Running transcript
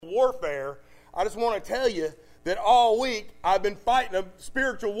warfare, I just want to tell you that all week I've been fighting a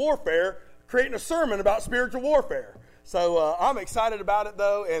spiritual warfare, creating a sermon about spiritual warfare. So I'm excited about it,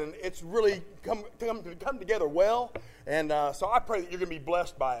 though, and it's really come together well. And so I pray that you're going to be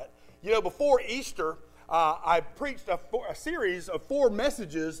blessed by it. You know, before Easter, I preached a series of 4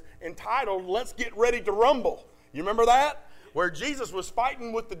 messages entitled, Let's Get Ready to Rumble. You remember that? Where Jesus was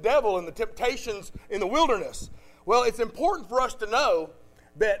fighting with the devil and the temptations in the wilderness. Well, it's important for us to know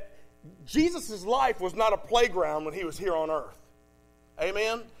that Jesus' life was not a playground when he was here on earth.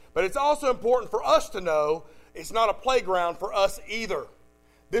 Amen? But it's also important for us to know it's not a playground for us either.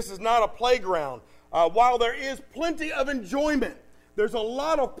 This is not a playground. While there is plenty of enjoyment, there's a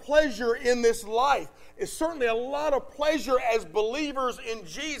lot of pleasure in this life. It's certainly a lot of pleasure as believers in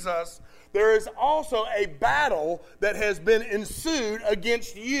Jesus. There is also a battle that has been ensued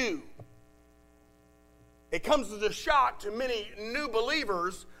against you. It comes as a shock to many new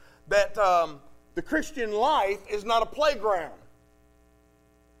believers that the Christian life is not a playground.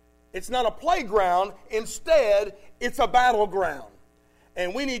 It's not a playground. Instead, it's a battleground.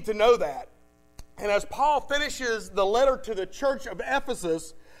 And we need to know that. And as Paul finishes the letter to the church of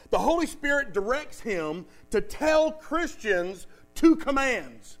Ephesus, the Holy Spirit directs him to tell Christians 2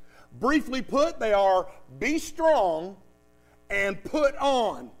 commands. Briefly put, they are be strong and put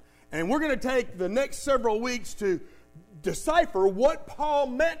on. And we're going to take the next several weeks to decipher what Paul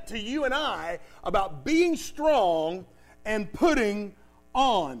meant to you and I about being strong and putting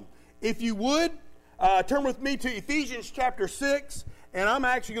on. If you would, turn with me to Ephesians chapter 6, and I'm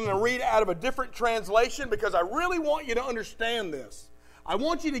actually going to read out of a different translation because I really want you to understand this. I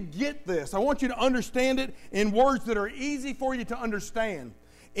want you to get this. I want you to understand it in words that are easy for you to understand.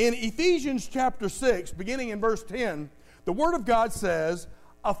 In Ephesians chapter 6, beginning in verse 10, the Word of God says,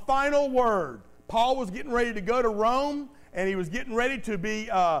 a final word. Paul was getting ready to go to Rome, and he was getting ready to be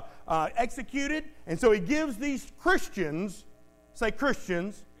executed. And so he gives these Christians, say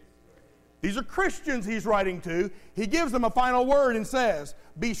Christians, these are Christians he's writing to. He gives them a final word and says,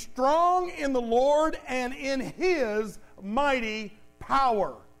 be strong in the Lord and in His mighty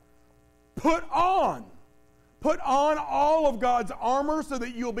power. Put on all of God's armor so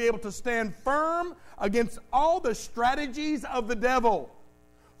that you'll be able to stand firm against all the strategies of the devil.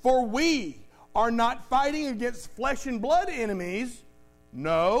 For we are not fighting against flesh and blood enemies.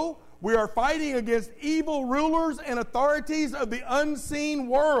 No, we are fighting against evil rulers and authorities of the unseen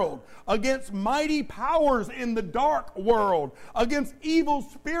world, against mighty powers in the dark world, against evil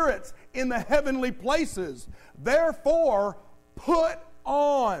spirits in the heavenly places. Therefore, put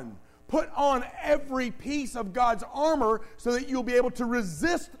on every piece of God's armor so that you'll be able to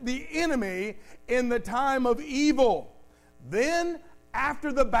resist the enemy in the time of evil. Then,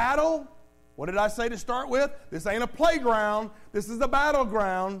 after the battle, what did I say to start with? This ain't a playground. This is a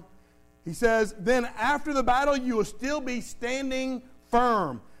battleground. He says, then after the battle, you will still be standing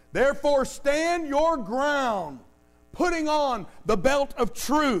firm. Therefore, stand your ground, putting on the belt of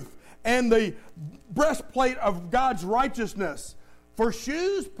truth and the breastplate of God's righteousness. For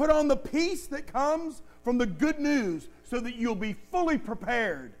shoes, put on the peace that comes from the good news so that you'll be fully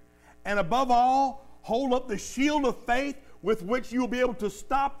prepared. And above all, hold up the shield of faith with which you'll be able to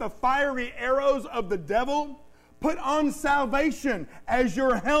stop the fiery arrows of the devil. Put on salvation as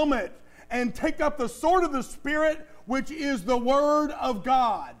your helmet and take up the sword of the Spirit, which is the Word of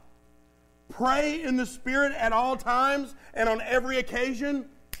God. Pray in the Spirit at all times and on every occasion.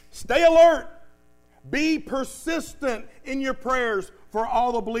 Stay alert. Be persistent in your prayers for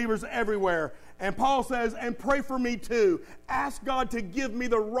all the believers everywhere. And Paul says, and pray for me too. Ask God to give me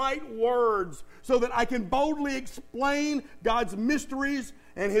the right words so that I can boldly explain God's mysteries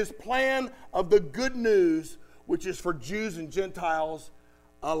and His plan of the good news, which is for Jews and Gentiles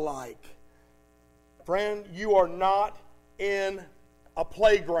alike. Friend, you are not in a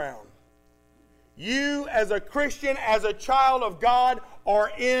playground. You, as a Christian, as a child of God,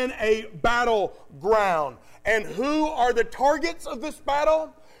 are in a battleground. And who are the targets of this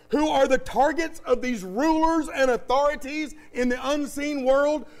battle? Who are the targets of these rulers and authorities in the unseen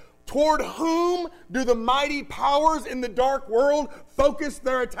world? Toward whom do the mighty powers in the dark world focus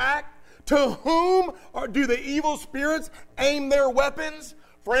their attack? To whom do the evil spirits aim their weapons?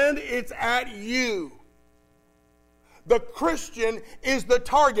 Friend, it's at you. The Christian is the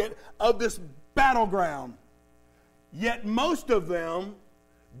target of this battleground. Yet most of them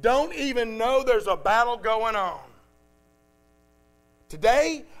don't even know there's a battle going on.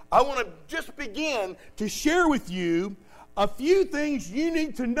 Today, I want to just begin to share with you a few things you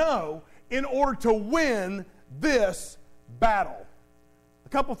need to know in order to win this battle. A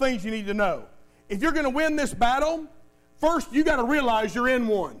couple things you need to know. If you're going to win this battle, First, you got to realize you're in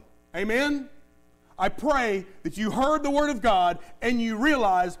one. Amen? I pray that you heard the word of God and you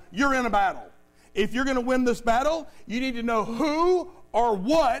realize you're in a battle. If you're going to win this battle, you need to know who or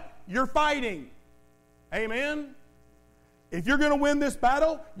what you're fighting. Amen? If you're going to win this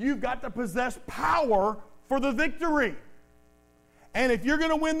battle, you've got to possess power for the victory. And if you're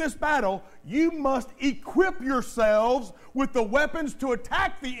going to win this battle, you must equip yourselves with the weapons to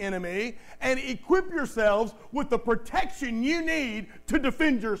attack the enemy and equip yourselves with the protection you need to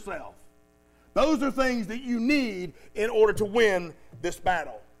defend yourself. Those are things that you need in order to win this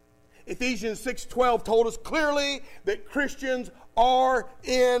battle. Ephesians 6:12 told us clearly that Christians are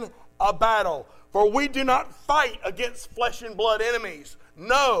in a battle. For we do not fight against flesh and blood enemies.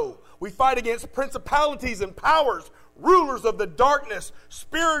 No, we fight against principalities and powers, rulers of the darkness,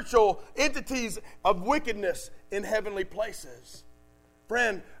 spiritual entities of wickedness in heavenly places.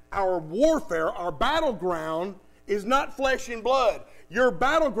 Friend, our warfare, our battleground is not flesh and blood. Your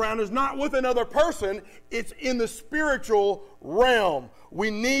battleground is not with another person. It's in the spiritual realm. We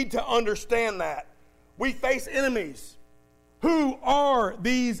need to understand that. We face enemies. Who are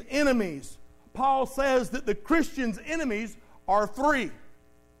these enemies? Paul says that the Christian's enemies are three: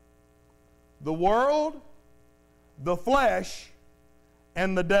 the world, the flesh,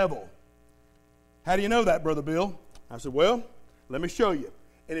 and the devil. How do you know that, Brother Bill? I said, well, let me show you.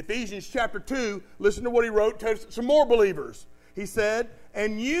 In Ephesians chapter 2, listen to what he wrote to some more believers. He said,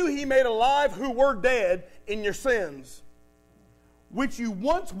 and you he made alive who were dead in your sins, which you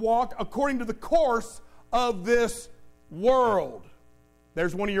once walked according to the course of this world.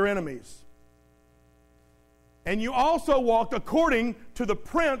 There's one of your enemies. And you also walked according to the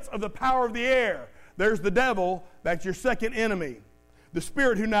prince of the power of the air. There's the devil. That's your second enemy. The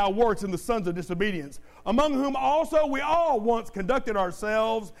spirit who now works in the sons of disobedience, among whom also we all once conducted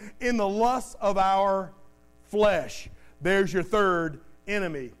ourselves in the lusts of our flesh. There's your third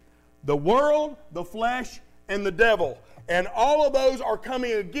enemy. The world, the flesh, and the devil. And all of those are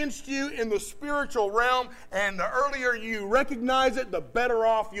coming against you in the spiritual realm. And the earlier you recognize it, the better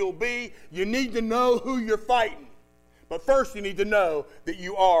off you'll be. You need to know who you're fighting. But first you need to know that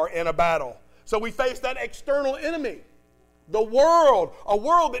you are in a battle. So we face that external enemy. The world, a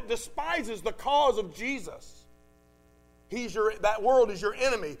world that despises the cause of Jesus. That world is your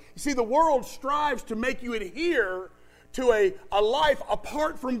enemy. You see, the world strives to make you adhere to a life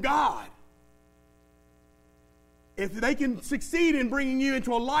apart from God. If they can succeed in bringing you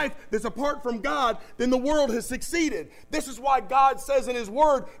into a life that's apart from God, then the world has succeeded. This is why God says in His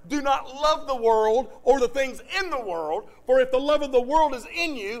Word, do not love the world or the things in the world, for if the love of the world is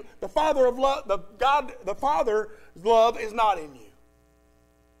in you, the Father's love is not in you.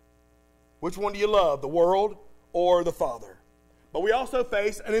 Which one do you love, the world or the Father? But we also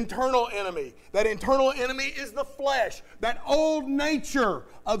face an internal enemy. That internal enemy is the flesh, that old nature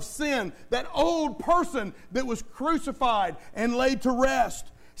of sin, that old person that was crucified and laid to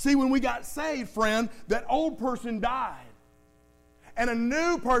rest. See, when we got saved, friend, that old person died. And a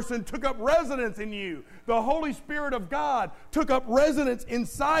new person took up residence in you. The Holy Spirit of God took up residence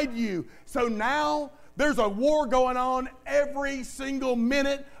inside you. So now there's a war going on every single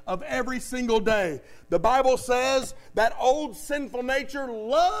minute of every single day. The Bible says that old sinful nature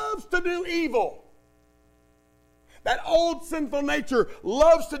loves to do evil. That old sinful nature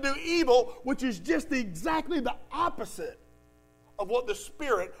loves to do evil, which is just exactly the opposite of what the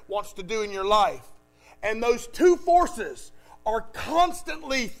Spirit wants to do in your life. And those two forces are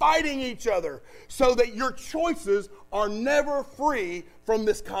constantly fighting each other so that your choices are never free from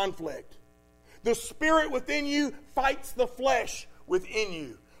this conflict. The spirit within you fights the flesh within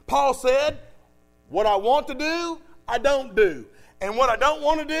you. Paul said, what I want to do, I don't do. And what I don't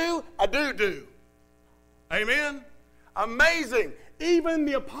want to do, I do. Amen? Amazing. Even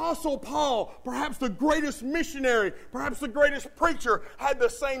the Apostle Paul, perhaps the greatest missionary, perhaps the greatest preacher, had the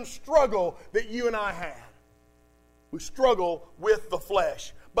same struggle that you and I had. We struggle with the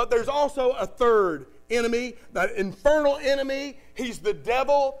flesh. But there's also a third enemy, that infernal enemy. He's the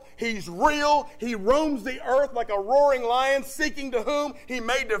devil. He's real. He roams the earth like a roaring lion, seeking to whom he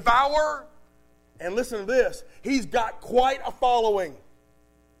may devour. And listen to this. He's got quite a following.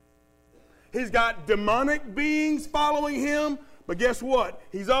 He's got demonic beings following him. But guess what?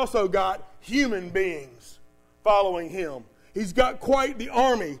 He's also got human beings following him. He's got quite the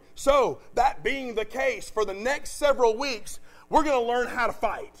army. So, that being the case, for the next several weeks, we're going to learn how to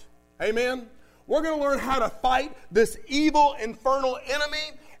fight. Amen? We're going to learn how to fight this evil, infernal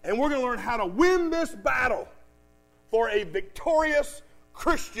enemy, and we're going to learn how to win this battle for a victorious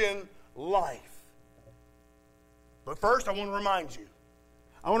Christian life. But first, I want to remind you,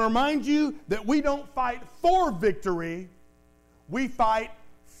 I want to remind you that we don't fight for victory. We fight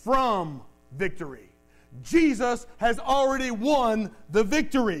from victory. Jesus has already won the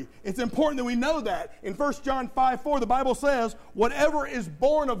victory. It's important that we know that. In 1 John 5:4, the Bible says, whatever is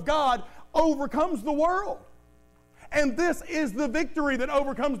born of God overcomes the world. And this is the victory that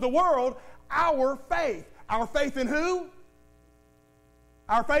overcomes the world, our faith. Our faith in who?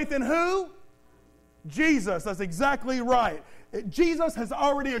 Our faith in who? Jesus. That's exactly right. Jesus has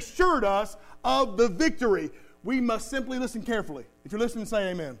already assured us of the victory. We must simply listen carefully. If you're listening,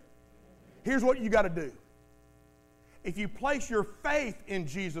 say amen. Here's what you got to do. If you place your faith in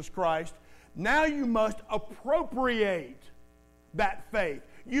Jesus Christ, now you must appropriate that faith.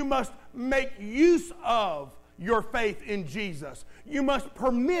 You must make use of your faith in Jesus. You must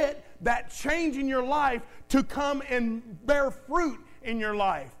permit that change in your life to come and bear fruit in your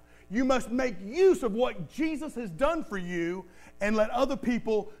life. You must make use of what Jesus has done for you and let other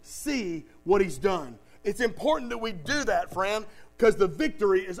people see what He's done. It's important that we do that, friend, because the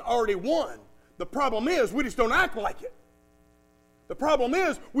victory is already won. The problem is we just don't act like it. The problem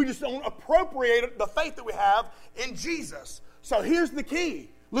is we just don't appropriate the faith that we have in Jesus. So here's the key.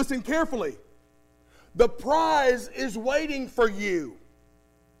 Listen carefully. The prize is waiting for you.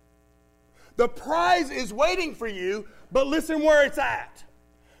 The prize is waiting for you, but listen where it's at.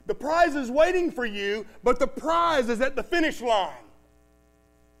 The prize is waiting for you, but the prize is at the finish line.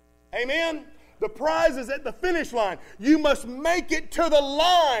 Amen? The prize is at the finish line. You must make it to the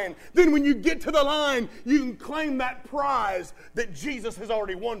line. Then when you get to the line, you can claim that prize that Jesus has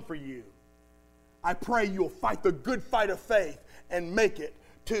already won for you. I pray you'll fight the good fight of faith and make it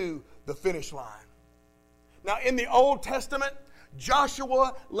to the finish line. Now, in the Old Testament,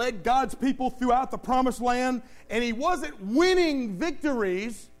 Joshua led God's people throughout the Promised Land, and he wasn't winning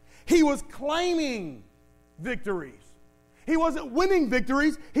victories, he was claiming victories. He wasn't winning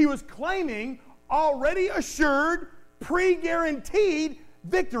victories, he was claiming already assured, pre-guaranteed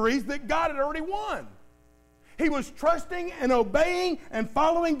victories that God had already won. He was trusting and obeying and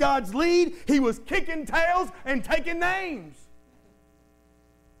following God's lead. He was kicking tails and taking names.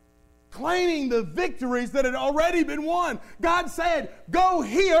 Claiming the victories that had already been won. God said, go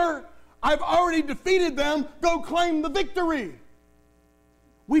here. I've already defeated them. Go claim the victory.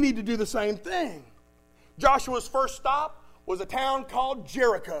 We need to do the same thing. Joshua's first stop was a town called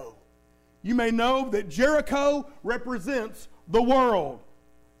Jericho. You may know that Jericho represents the world.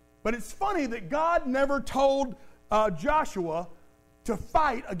 But it's funny that God never told Joshua to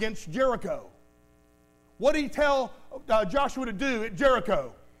fight against Jericho. What did He tell Joshua to do at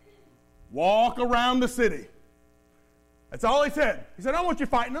Jericho? Walk around the city. That's all He said. He said, I don't want you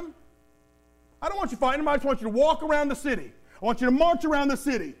fighting them. I don't want you fighting them. I just want you to walk around the city. I want you to march around the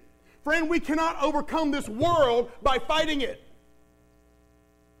city. Friend, we cannot overcome this world by fighting it.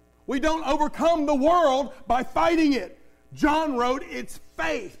 We don't overcome the world by fighting it. John wrote, it's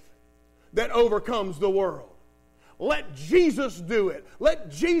faith that overcomes the world. Let Jesus do it.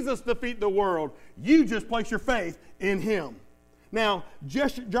 Let Jesus defeat the world. You just place your faith in Him. Now,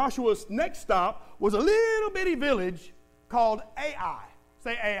 Joshua's next stop was a little bitty village called Ai.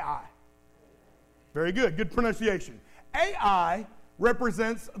 Say Ai. Very good. Good pronunciation. Ai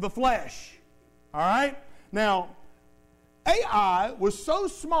represents the flesh. All right? Now, Ai was so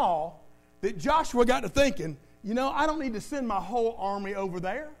small that Joshua got to thinking, I don't need to send my whole army over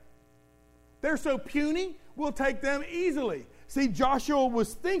there. They're so puny, we'll take them easily. See, Joshua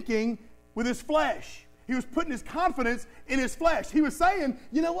was thinking with his flesh. He was putting his confidence in his flesh. He was saying,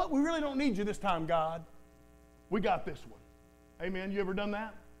 you know what? We really don't need you this time, God. We got this one. Amen. You ever done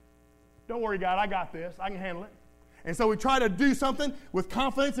that? Don't worry, God. I got this. I can handle it. And so we try to do something with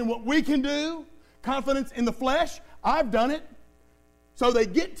confidence in what we can do, confidence in the flesh. I've done it. So they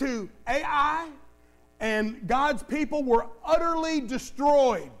get to Ai, and God's people were utterly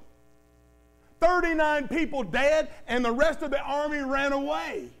destroyed. 39 people dead, and the rest of the army ran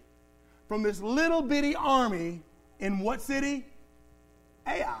away from this little bitty army in what city?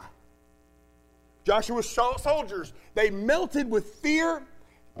 Ai. Joshua's soldiers, they melted with fear.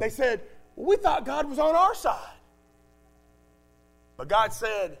 They said, well, we thought God was on our side. But God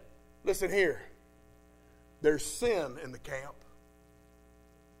said, listen here, there's sin in the camp.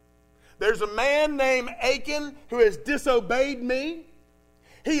 There's a man named Achan who has disobeyed me.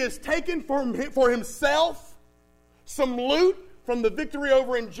 He has taken for himself some loot from the victory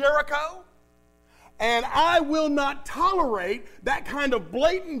over in Jericho. And I will not tolerate that kind of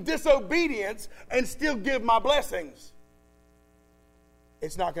blatant disobedience and still give my blessings.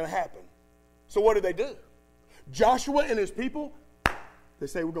 It's not going to happen. So what do? Joshua and his people, they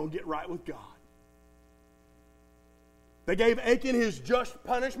say, we're going to get right with God. They gave Achan his just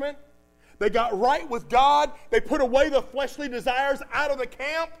punishment. They got right with God. They put away the fleshly desires out of the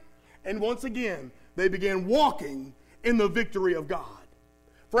camp. And once again, they began walking in the victory of God.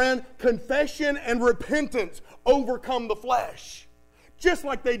 Friend, confession and repentance overcome the flesh. Just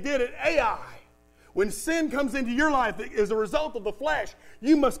like they did at Ai. When sin comes into your life as a result of the flesh,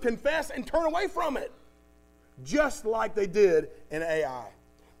 you must confess and turn away from it. Just like they did in Ai.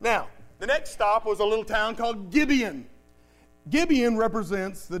 Now, the next stop was a little town called Gibeon. Gibeon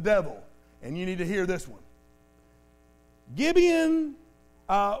represents the devil. And you need to hear this one. Gibeon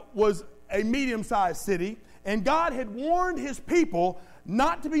was a medium-sized city, and God had warned his people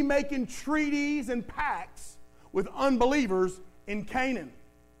not to be making treaties and pacts with unbelievers in Canaan.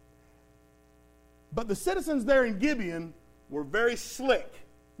 But the citizens there in Gibeon were very slick.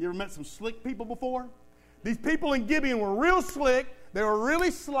 You ever met some slick people before? These people in Gibeon were real slick, they were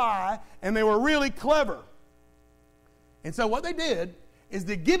really sly, and they were really clever. And so what they did is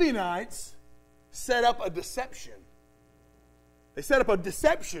the Gibeonites set up a deception. They set up a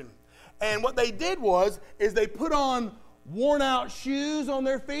deception. And what they did is they put on worn out shoes on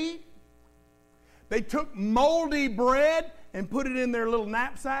their feet. They took moldy bread and put it in their little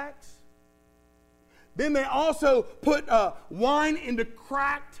knapsacks. Then they also put wine into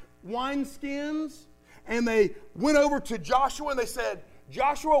cracked wineskins. And they went over to Joshua and they said,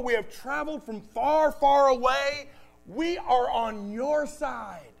 Joshua, we have traveled from far, far away. We are on your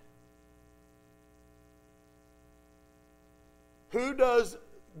side. Who does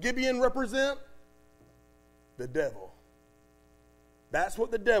Gibeon represent? The devil. That's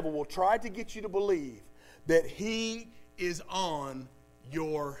what the devil will try to get you to believe, that he is on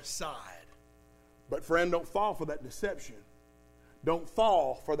your side. But friend, don't fall for that deception. Don't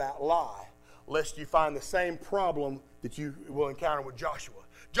fall for that lie, lest you find the same problem that you will encounter with Joshua.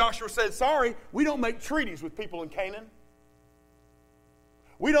 Joshua said, sorry, we don't make treaties with people in Canaan.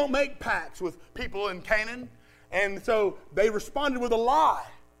 We don't make pacts with people in Canaan. And so they responded with a lie.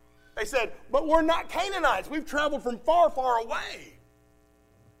 They said, but we're not Canaanites. We've traveled from far, far away.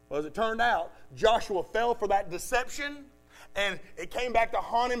 Well, as it turned out, Joshua fell for that deception, and it came back to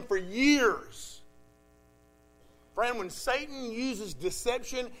haunt him for years. Friend, when Satan uses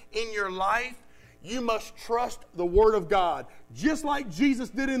deception in your life, you must trust the Word of God. Just like Jesus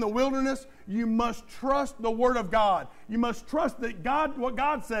did in the wilderness, you must trust the Word of God. You must trust that what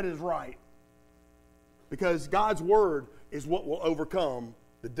God said is right. Because God's Word is what will overcome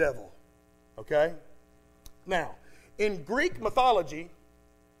the devil. Okay? Now, in Greek mythology,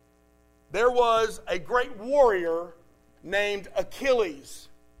 there was a great warrior named Achilles.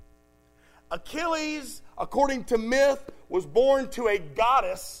 Achilles, according to myth, was born to a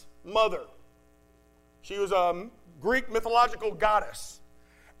goddess mother. She was a Greek mythological goddess.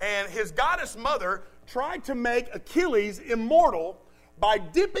 And his goddess mother tried to make Achilles immortal by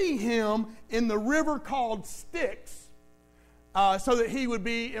dipping him in the river called Styx so that he would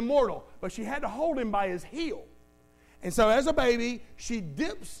be immortal. But she had to hold him by his heel. And so as a baby, she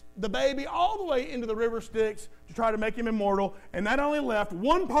dips the baby all the way into the river Styx to try to make him immortal. And that only left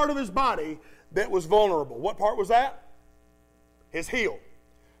one part of his body that was vulnerable. What part was that? His heel.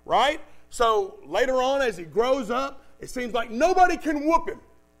 Right? So later on, as he grows up, it seems like nobody can whoop him.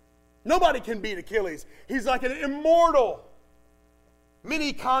 Nobody can beat Achilles. He's like an immortal.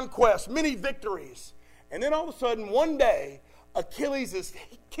 Many conquests, many victories. And then all of a sudden, one day, Achilles is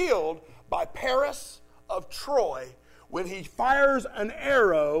killed by Paris of Troy when he fires an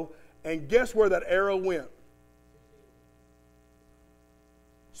arrow, and guess where that arrow went?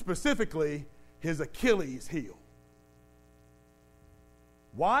 Specifically, his Achilles heel.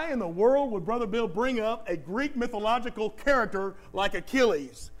 Why in the world would Brother Bill bring up a Greek mythological character like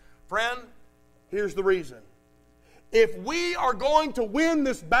Achilles? Friend, here's the reason. If we are going to win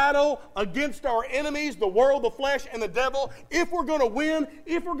this battle against our enemies, the world, the flesh, and the devil, if we're going to win,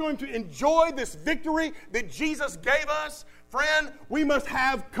 if we're going to enjoy this victory that Jesus gave us, friend, we must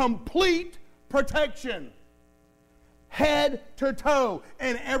have complete protection. Head to toe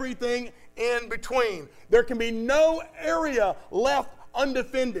and everything in between. There can be no area left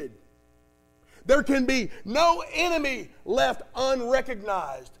undefended. There can be no enemy left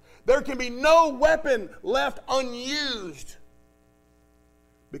unrecognized. There can be no weapon left unused.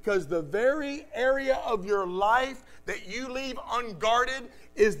 Because the very area of your life that you leave unguarded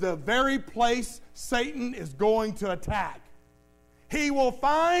is the very place Satan is going to attack. He will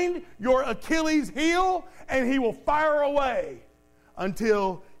find your Achilles heel and he will fire away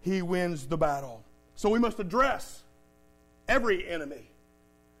until he wins the battle. So we must address every enemy.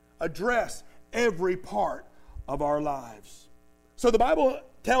 Address every part of our lives. So the Bible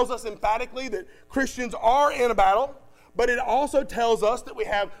tells us emphatically that Christians are in a battle, but it also tells us that we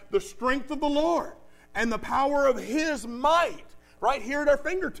have the strength of the Lord and the power of His might right here at our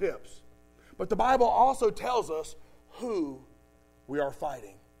fingertips. But the Bible also tells us who we are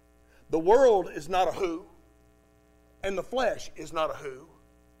fighting. The world is not a who, and the flesh is not a who,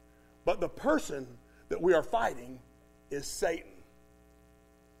 but the person that we are fighting is Satan.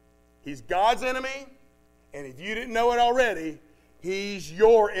 He's God's enemy, and if you didn't know it already, he's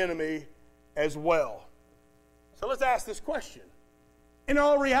your enemy as well. So let's ask this question. In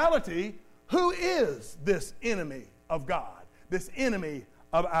all reality, who is this enemy of God, this enemy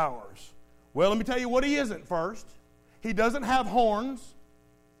of ours? Well, let me tell you what he isn't first. He doesn't have horns.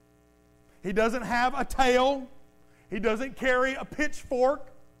 He doesn't have a tail. He doesn't carry a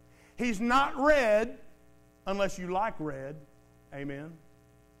pitchfork. He's not red, unless you like red. Amen.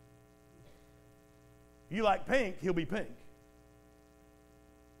 You like pink, he'll be pink.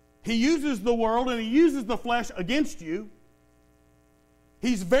 He uses the world and he uses the flesh against you.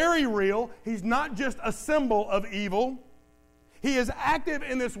 He's very real. He's not just a symbol of evil. He is active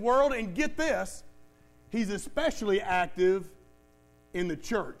in this world, and get this, he's especially active in the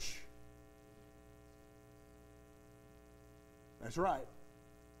church. That's right.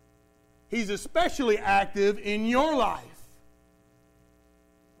 He's especially active in your life.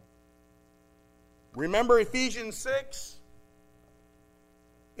 Remember Ephesians 6?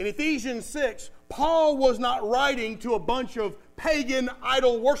 In Ephesians 6, Paul was not writing to a bunch of pagan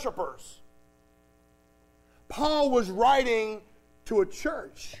idol worshipers. Paul was writing to a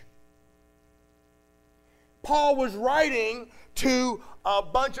church. Paul was writing to a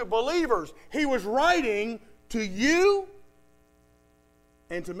bunch of believers. He was writing to you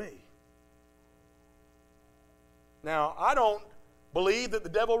and to me. Now, I don't believe that the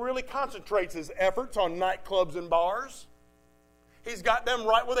devil really concentrates his efforts on nightclubs and bars. He's got them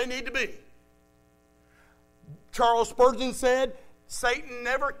right where they need to be. Charles Spurgeon said, Satan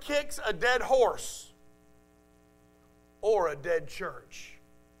never kicks a dead horse or a dead church.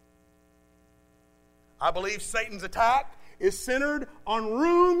 I believe Satan's attack is centered on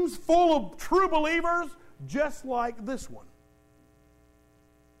rooms full of true believers just like this one.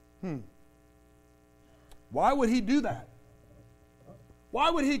 Why would he do that? Why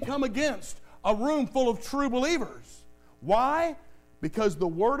would he come against a room full of true believers? Why? Because the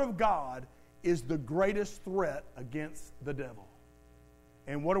Word of God is the greatest threat against the devil.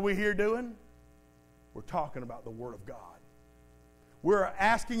 And what are we here doing? We're talking about the Word of God. We're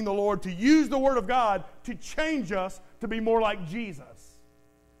asking the Lord to use the Word of God to change us to be more like Jesus.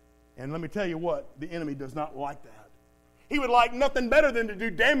 And let me tell you what, the enemy does not like that. He would like nothing better than to do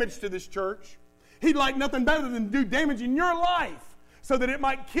damage to this church. He'd like nothing better than to do damage in your life so that it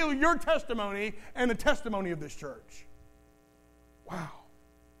might kill your testimony and the testimony of this church. Wow.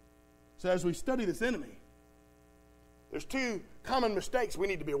 So as we study this enemy, there's two common mistakes we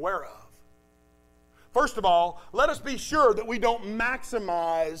need to be aware of. First of all, let us be sure that we don't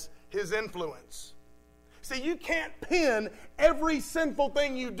maximize his influence. See, you can't pin every sinful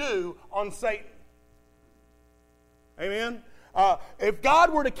thing you do on Satan. Amen? If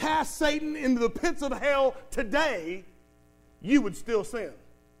God were to cast Satan into the pits of hell today, you would still sin.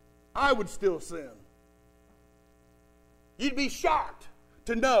 I would still sin. You'd be shocked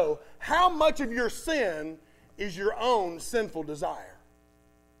to know how much of your sin is your own sinful desire.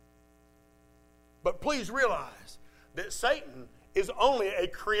 But please realize that Satan is only a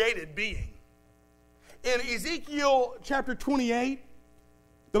created being. In Ezekiel chapter 28,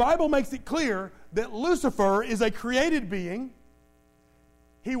 the Bible makes it clear that Lucifer is a created being.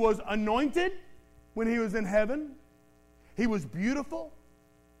 He was anointed when he was in heaven. He was beautiful.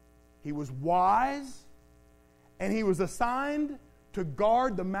 He was wise. And he was assigned to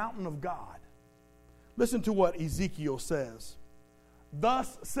guard the mountain of God. Listen to what Ezekiel says.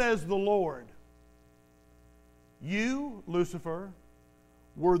 Thus says the Lord, you, Lucifer,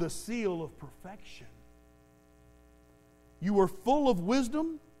 were the seal of perfection. You were full of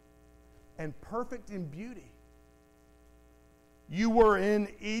wisdom and perfect in beauty. You were in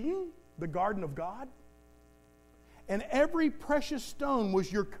Eden, the garden of God, and every precious stone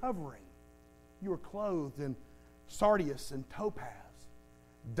was your covering. You were clothed in sardius and topaz,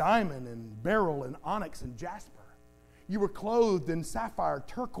 diamond and beryl and onyx and jasper. You were clothed in sapphire,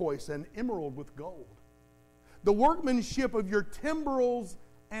 turquoise, and emerald with gold. The workmanship of your timbrels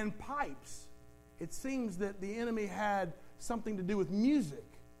and pipes. It seems that the enemy had something to do with music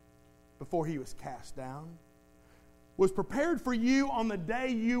before he was cast down. Was prepared for you on the day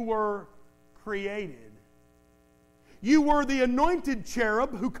you were created. You were the anointed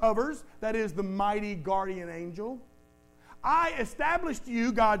cherub who covers, that is the mighty guardian angel. I established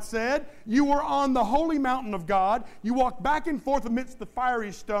you, God said. You were on the holy mountain of God. You walked back and forth amidst the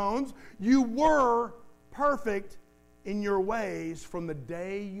fiery stones. You were perfect in your ways from the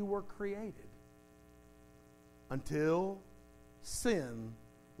day you were created until sin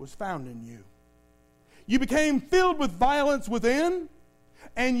was found in you. You became filled with violence within,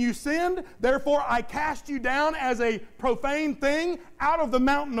 and you sinned. Therefore, I cast you down as a profane thing out of the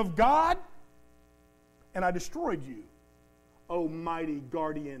mountain of God, and I destroyed you, O mighty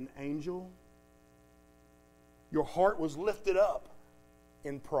guardian angel. Your heart was lifted up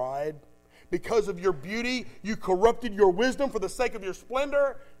in pride. Because of your beauty, you corrupted your wisdom for the sake of your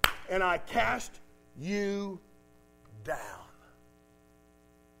splendor, and I cast you down.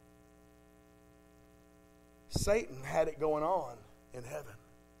 Satan had it going on in heaven.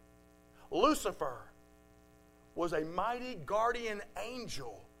 Lucifer was a mighty guardian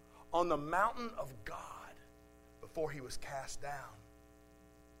angel on the mountain of God before he was cast down.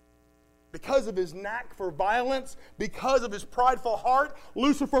 Because of his knack for violence, because of his prideful heart,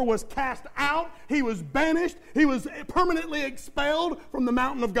 Lucifer was cast out. He was banished. He was permanently expelled from the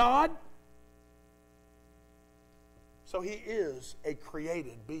mountain of God. So he is a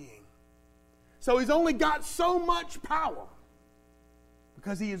created being. So he's only got so much power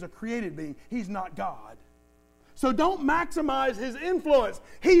because he is a created being. He's not God. So don't maximize his influence.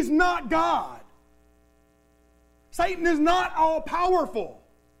 He's not God. Satan is not all-powerful.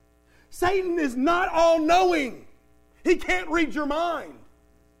 Satan is not all-knowing. He can't read your mind.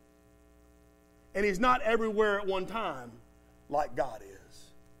 And he's not everywhere at one time like God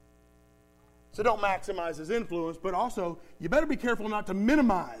is. So don't maximize his influence, but also you better be careful not to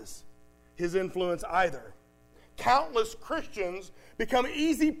minimize his influence either. Countless Christians become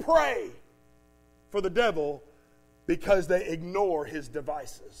easy prey for the devil because they ignore his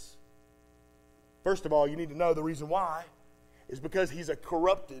devices. First of all, you need to know the reason why is because he's a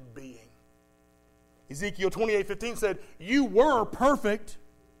corrupted being. Ezekiel 28:15 said, you were perfect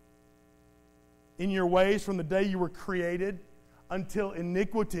in your ways from the day you were created until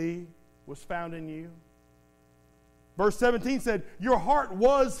iniquity was found in you. Verse 17 said, your heart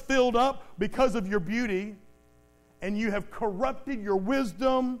was filled up because of your beauty, and you have corrupted your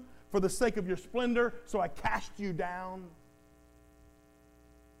wisdom for the sake of your splendor, so I cast you down.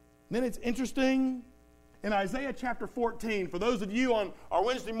 And then it's interesting, in Isaiah chapter 14, for those of you on our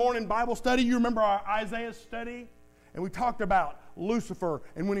Wednesday morning Bible study, you remember our Isaiah study? And we talked about Lucifer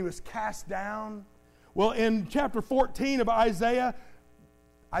and when he was cast down. Well, in chapter 14 of Isaiah,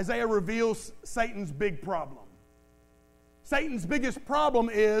 Isaiah reveals Satan's big problem. Satan's biggest problem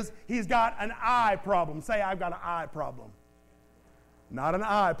is he's got an eye problem. Say, I've got an eye problem. Not an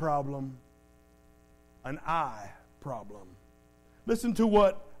eye problem, an eye problem. Listen to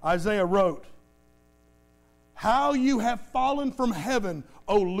what Isaiah wrote. How you have fallen from heaven,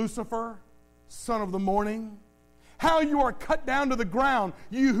 O Lucifer, son of the morning. How you are cut down to the ground,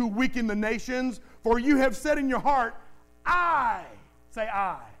 you who weaken the nations. For you have said in your heart, say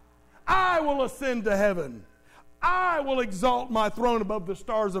I will ascend to heaven. I will exalt my throne above the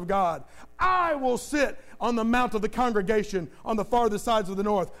stars of God. I will sit on the mount of the congregation on the farthest sides of the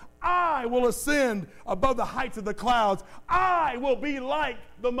north. I will ascend above the heights of the clouds. I will be like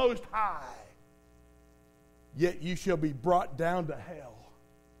the Most High. Yet you shall be brought down to hell,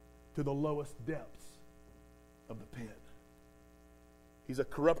 to the lowest depths of the pit. He's a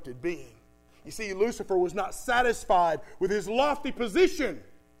corrupted being. You see, Lucifer was not satisfied with his lofty position.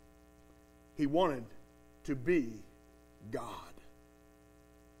 He wanted to be God.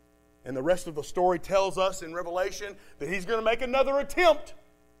 And the rest of the story tells us in Revelation that he's going to make another attempt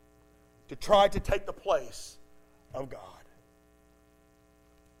to try to take the place of God.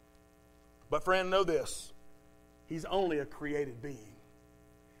 But friend, know this. He's only a created being.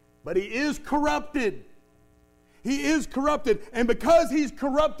 But he is corrupted. He is corrupted. And because he's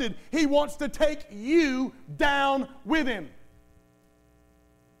corrupted, he wants to take you down with him.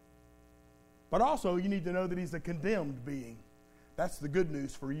 But also, you need to know that he's a condemned being. That's the good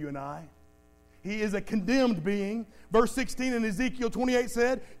news for you and I. He is a condemned being. Verse 16 in Ezekiel 28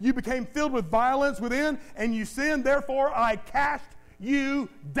 said, you became filled with violence within, and you sinned. Therefore, I cast you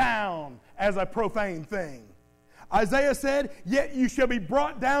down as a profane thing. Isaiah said, yet you shall be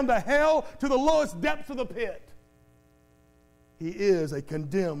brought down to hell, to the lowest depths of the pit. He is a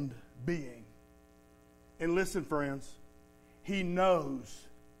condemned being. And listen, friends, he knows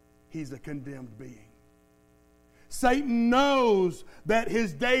he's a condemned being. Satan knows that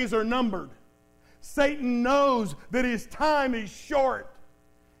his days are numbered. Satan knows that his time is short.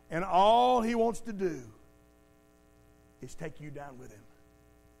 And all he wants to do is take you down with him.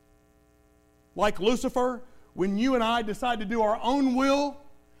 Like Lucifer, when you and I decide to do our own will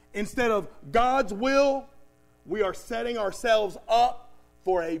instead of God's will, we are setting ourselves up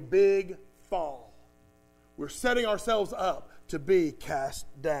for a big fall. We're setting ourselves up to be cast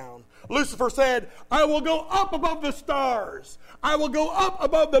down. Lucifer said, I will go up above the stars. I will go up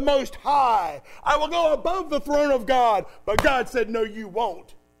above the Most High. I will go above the throne of God. But God said, no, you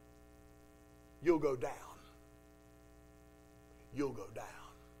won't. You'll go down. You'll go down.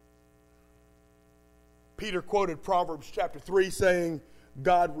 Peter quoted Proverbs chapter 3 saying,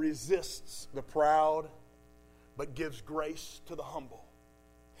 God resists the proud, but gives grace to the humble.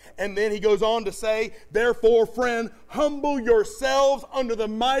 And then he goes on to say, therefore, friend, humble yourselves under the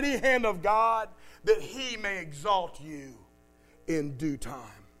mighty hand of God, that he may exalt you in due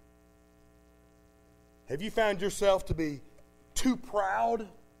time. Have you found yourself to be too proud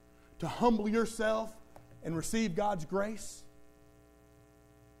to humble yourself and receive God's grace?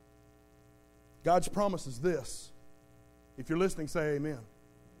 God's promise is this. If you're listening, say amen.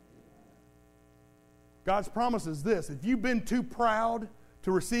 God's promise is this. If you've been too proud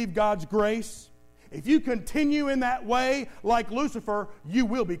to receive God's grace, if you continue in that way like Lucifer, you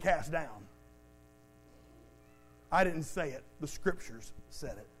will be cast down. I didn't say it. The Scriptures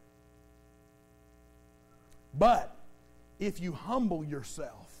said it. But if you humble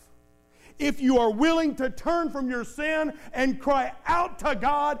yourself, if you are willing to turn from your sin and cry out to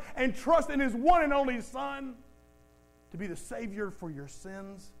God and trust in His one and only Son to be the Savior for your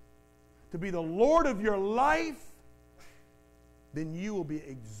sins, to be the Lord of your life, then you will be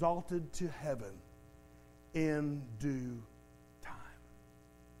exalted to heaven in due time.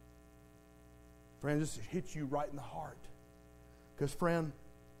 Friend, this hits you right in the heart. Because, friend,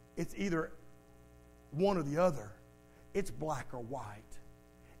 it's either one or the other. It's black or white.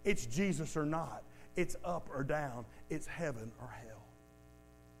 It's Jesus or not. It's up or down. It's heaven or hell.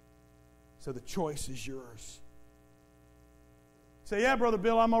 So the choice is yours. Say, yeah, Brother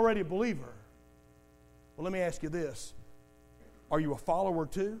Bill, I'm already a believer. Well, let me ask you this. Are you a follower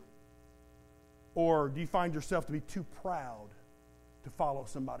too? Or do you find yourself to be too proud to follow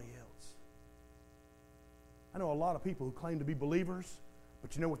somebody else? I know a lot of people who claim to be believers,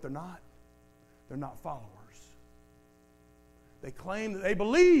 but you know what they're not? They're not followers. They claim that they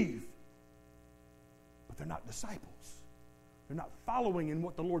believe, but they're not disciples. They're not following in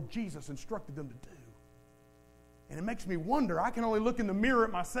what the Lord Jesus instructed them to do. And it makes me wonder. I can only look in the mirror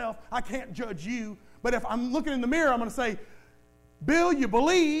at myself. I can't judge you. But if I'm looking in the mirror, I'm going to say, Bill, you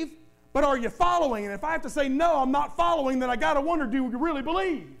believe, but are you following? And if I have to say, no, I'm not following, then I got to wonder, do you really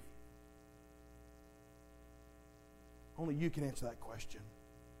believe? Only you can answer that question.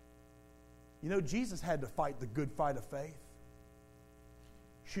 You know, Jesus had to fight the good fight of faith.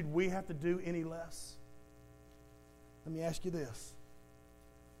 Should we have to do any less? Let me ask you this.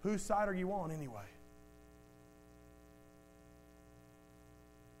 Whose side are you on anyway?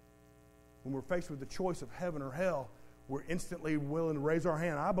 When we're faced with the choice of heaven or hell, we're instantly willing to raise our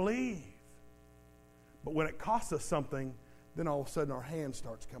hand. I believe. But when it costs us something, then all of a sudden our hand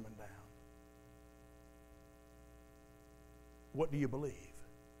starts coming down. What do you believe?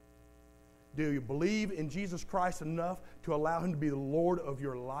 Do you believe in Jesus Christ enough to allow Him to be the Lord of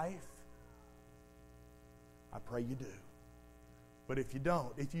your life? I pray you do. But if you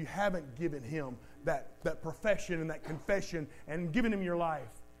don't, if you haven't given Him that profession and that confession and given Him your life,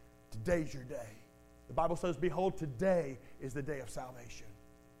 today's your day. The Bible says, behold, today is the day of salvation.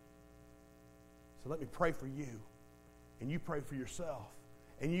 So let me pray for you, and you pray for yourself,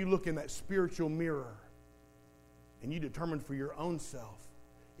 and you look in that spiritual mirror, and you determine for your own self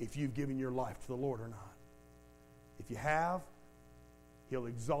if you've given your life to the Lord or not. If you have, He'll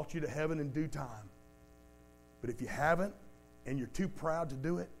exalt you to heaven in due time. But if you haven't, and you're too proud to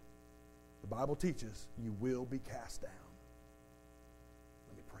do it, the Bible teaches you will be cast down.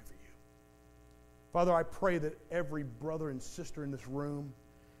 Let me pray for you. Father, I pray that every brother and sister in this room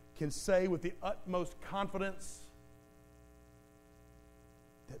can say with the utmost confidence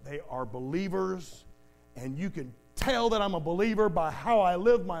that they are believers, and you can tell that I'm a believer by how I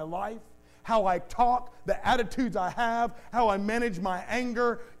live my life, how I talk, the attitudes I have, how I manage my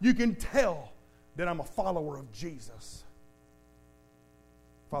anger. You can tell that I'm a follower of Jesus.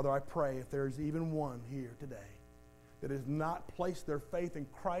 Father, I pray if there's even one here today that has not placed their faith in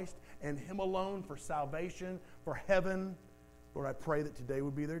Christ and Him alone for salvation, for heaven, Lord, I pray that today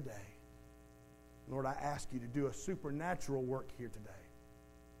would be their day. Lord, I ask you to do a supernatural work here today.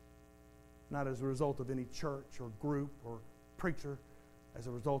 Not as a result of any church or group or preacher, as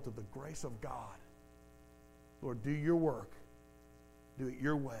a result of the grace of God. Lord, do your work. Do it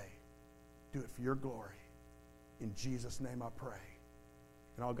your way. Do it for your glory. In Jesus' name I pray.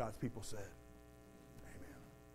 And all God's people said.